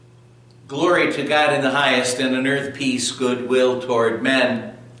Glory to God in the highest, and on earth peace, goodwill toward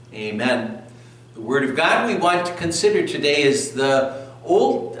men. Amen. The Word of God we want to consider today is the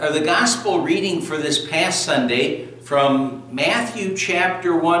Gospel reading for this past Sunday from Matthew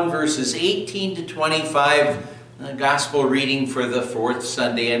chapter 1, verses 18 to 25, the Gospel reading for the fourth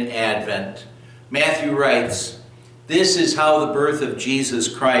Sunday in Advent. Matthew writes, "This is how the birth of Jesus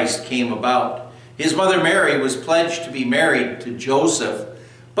Christ came about. His mother Mary was pledged to be married to Joseph,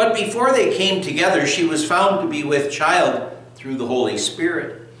 but before they came together, she was found to be with child through the Holy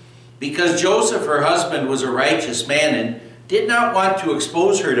Spirit. Because Joseph, her husband, was a righteous man and did not want to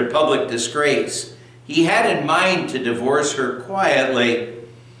expose her to public disgrace, he had in mind to divorce her quietly.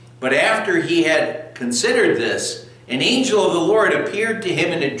 But after he had considered this, an angel of the Lord appeared to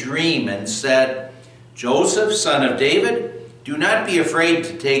him in a dream and said, 'Joseph, son of David, do not be afraid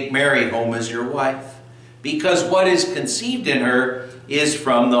to take Mary home as your wife, because what is conceived in her is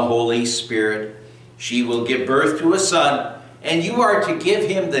from the Holy Spirit. She will give birth to a son, and you are to give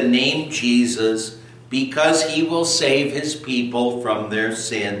him the name Jesus, because he will save his people from their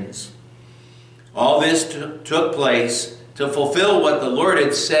sins.' All this took place to fulfill what the Lord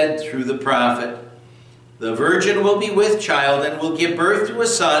had said through the prophet. 'The virgin will be with child and will give birth to a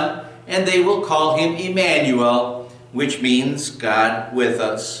son, and they will call him Immanuel,' which means God with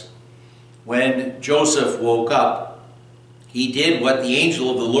us." When Joseph woke up, he did what the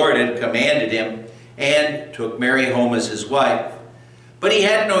angel of the Lord had commanded him and took Mary home as his wife. But he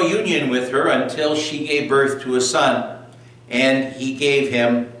had no union with her until she gave birth to a son, and he gave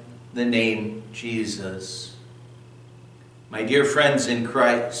him the name Jesus. My dear friends in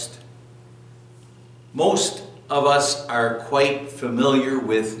Christ, most of us are quite familiar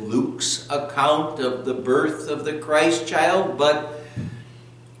with Luke's account of the birth of the Christ child, but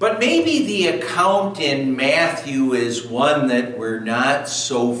maybe the account in Matthew is one that we're not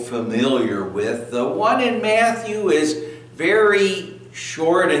so familiar with. The one in Matthew is very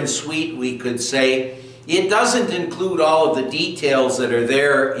short and sweet, we could say. It doesn't include all of the details that are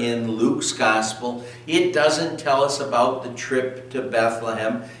there in Luke's gospel. It doesn't tell us about the trip to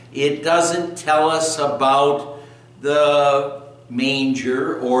Bethlehem. It doesn't tell us about the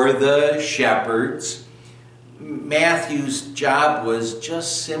manger or the shepherds. Matthew's job was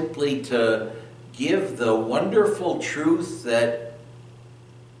just simply to give the wonderful truth that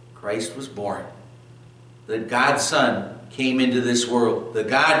Christ was born, that God's Son came into this world, the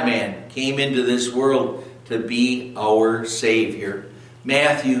God-man came into this world to be our Savior.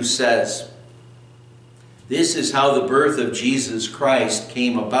 Matthew says, "This is how the birth of Jesus Christ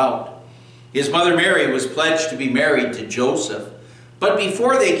came about. His mother Mary was pledged to be married to Joseph, but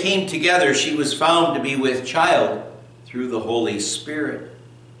before they came together, she was found to be with child through the Holy Spirit."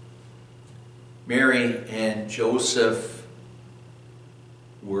 Mary and Joseph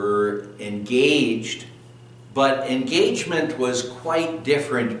were engaged, but engagement was quite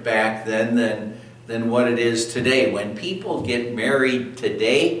different back then than what it is today. When people get married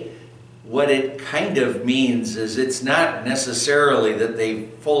today, what it kind of means is it's not necessarily that they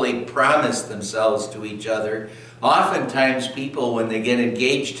fully promise themselves to each other. Oftentimes people, when they get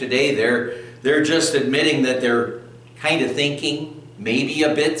engaged today, they're just admitting that they're kind of thinking maybe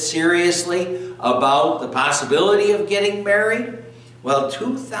a bit seriously about the possibility of getting married. Well,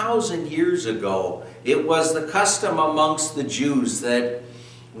 2,000 years ago, it was the custom amongst the Jews that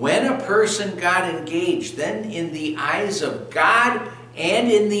when a person got engaged, then in the eyes of God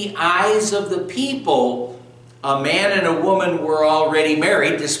and in the eyes of the people, a man and a woman were already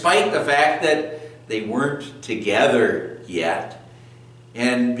married, despite the fact that they weren't together yet.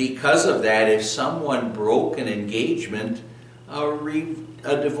 And because of that, if someone broke an engagement,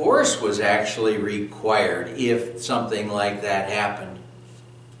 a divorce was actually required if something like that happened.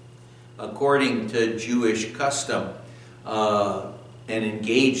 According to Jewish custom, an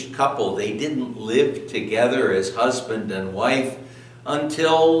engaged couple, they didn't live together as husband and wife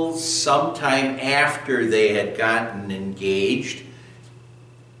until sometime after they had gotten engaged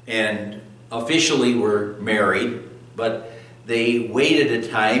and officially were married, but they waited a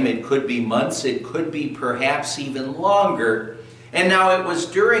time. It could be months, it could be perhaps even longer. And now it was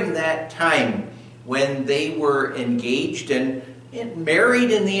during that time when they were engaged and married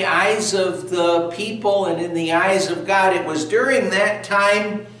in the eyes of the people and in the eyes of God. It was during that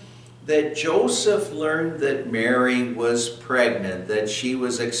time that Joseph learned that Mary was pregnant, that she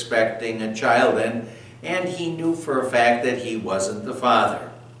was expecting a child, and he knew for a fact that he wasn't the father.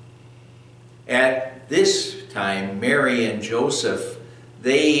 At this time, Mary and Joseph,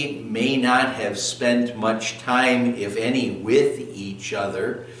 they may not have spent much time, if any, with each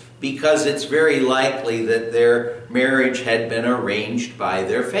other, because it's very likely that their marriage had been arranged by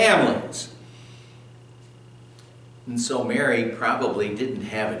their families. And so Mary probably didn't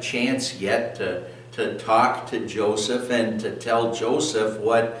have a chance yet to talk to Joseph and to tell Joseph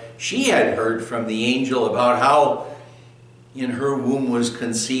what she had heard from the angel about how in her womb was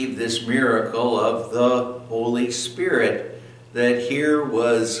conceived this miracle of the Holy Spirit, that here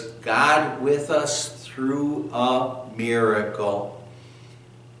was God with us through a miracle.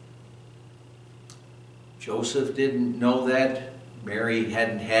 Joseph didn't know that. Mary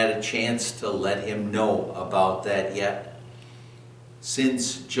hadn't had a chance to let him know about that yet.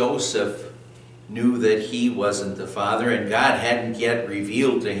 Since Joseph knew that he wasn't the father and God hadn't yet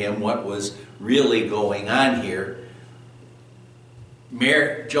revealed to him what was really going on here,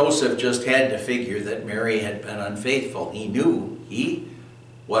 Joseph just had to figure that Mary had been unfaithful. He knew he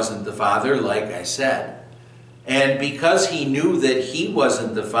wasn't the father, like I said. And because he knew that he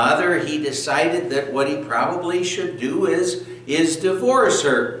wasn't the father, he decided that what he probably should do is divorce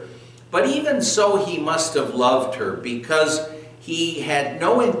her. But even so, he must have loved her, because he had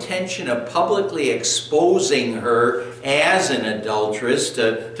no intention of publicly exposing her as an adulteress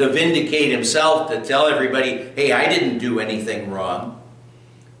to vindicate himself, to tell everybody, hey, I didn't do anything wrong.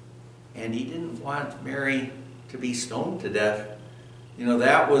 And he didn't want Mary to be stoned to death. You know,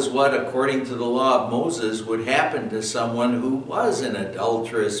 that was what, according to the law of Moses, would happen to someone who was an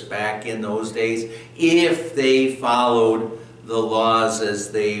adulteress back in those days if they followed the laws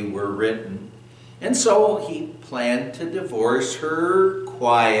as they were written. And so he planned to divorce her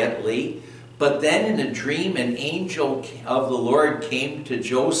quietly. But then in a dream, an angel of the Lord came to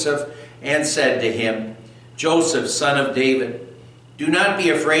Joseph and said to him, Joseph, son of David, do not be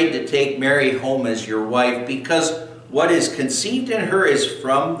afraid to take Mary home as your wife, because what is conceived in her is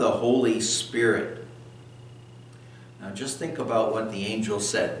from the Holy Spirit. Now just think about what the angel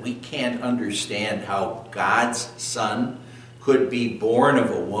said. We can't understand how God's Son could be born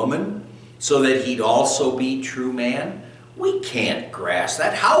of a woman so that he'd also be true man. We can't grasp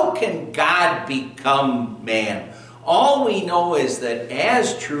that. How can God become man? All we know is that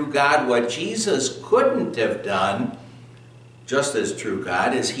as true God, what Jesus couldn't have done, just as true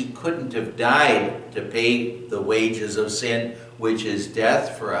God, is he couldn't have died to pay the wages of sin, which is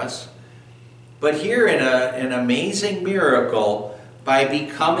death for us. But here in an amazing miracle, by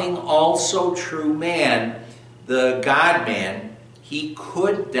becoming also true man, the God-man, he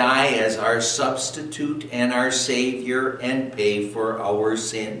could die as our substitute and our Savior and pay for our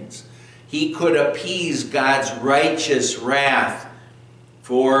sins. He could appease God's righteous wrath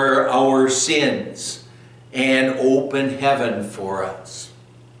for our sins and open heaven for us.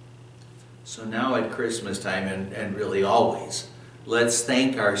 So now at Christmas time, and really always, let's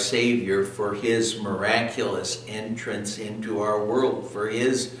thank our Savior for his miraculous entrance into our world, for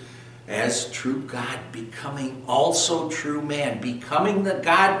his, as true God, becoming also true man, becoming the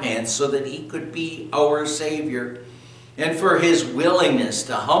God-man so that he could be our Savior, and for his willingness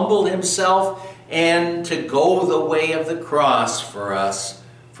to humble himself and to go the way of the cross for us,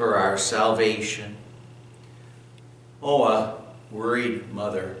 for our salvation. Oh, a worried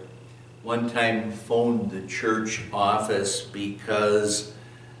mother one time phoned the church office because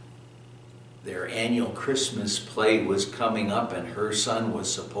their annual Christmas play was coming up and her son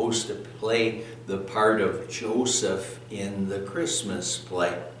was supposed to play the part of Joseph in the Christmas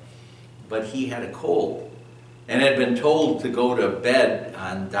play. But he had a cold and had been told to go to bed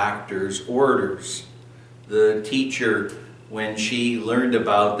on doctor's orders. The teacher, when she learned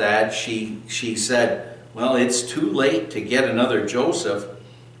about that, she said, well, it's too late to get another Joseph.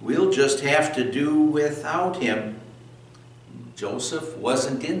 We'll just have to do without him. Joseph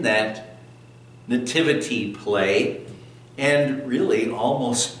wasn't in that nativity play, and really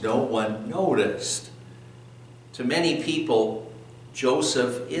almost no one noticed. To many people,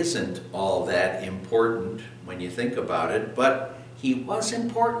 Joseph isn't all that important when you think about it, but he was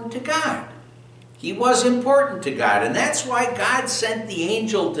important to God. He was important to God, and that's why God sent the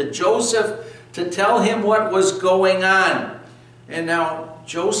angel to Joseph to tell him what was going on. And now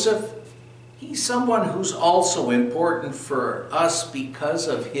Joseph, he's someone who's also important for us because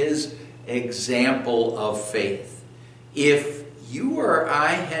of his example of faith. If you or I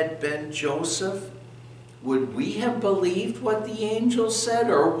had been Joseph, would we have believed what the angel said,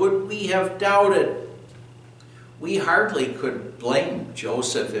 or would we have doubted? We hardly could blame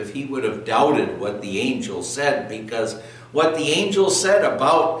Joseph if he would have doubted what the angel said, because what the angel said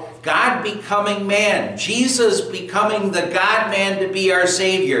about God becoming man, Jesus becoming the God-man to be our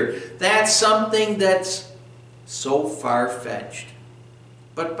Savior, that's something that's so far-fetched.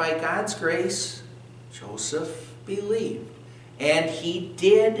 But by God's grace, Joseph believed. and he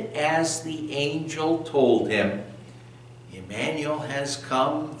did as the angel told him. Immanuel has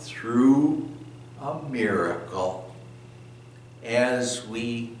come through a miracle. As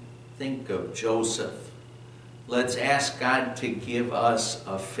we think of Joseph, let's ask God to give us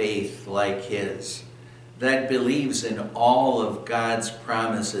a faith like his, that believes in all of God's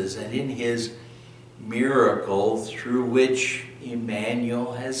promises and in his miracle through which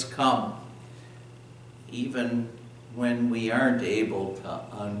Immanuel has come, even when we aren't able to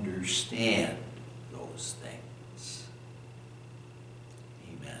understand those things.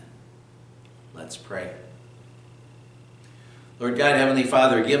 Amen. Let's pray. Lord God, Heavenly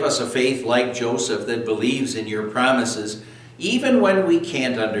Father, give us a faith like Joseph that believes in your promises, even when we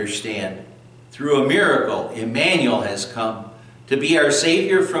can't understand. Through a miracle, Immanuel has come to be our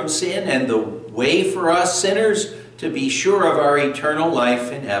Savior from sin and the way for us sinners to be sure of our eternal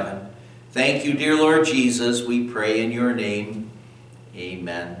life in heaven. Thank you, dear Lord Jesus, we pray in your name.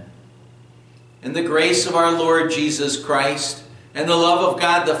 Amen. And the grace of our Lord Jesus Christ, and the love of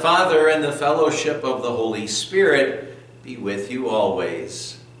God the Father, and the fellowship of the Holy Spirit be with you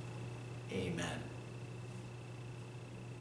always. Amen.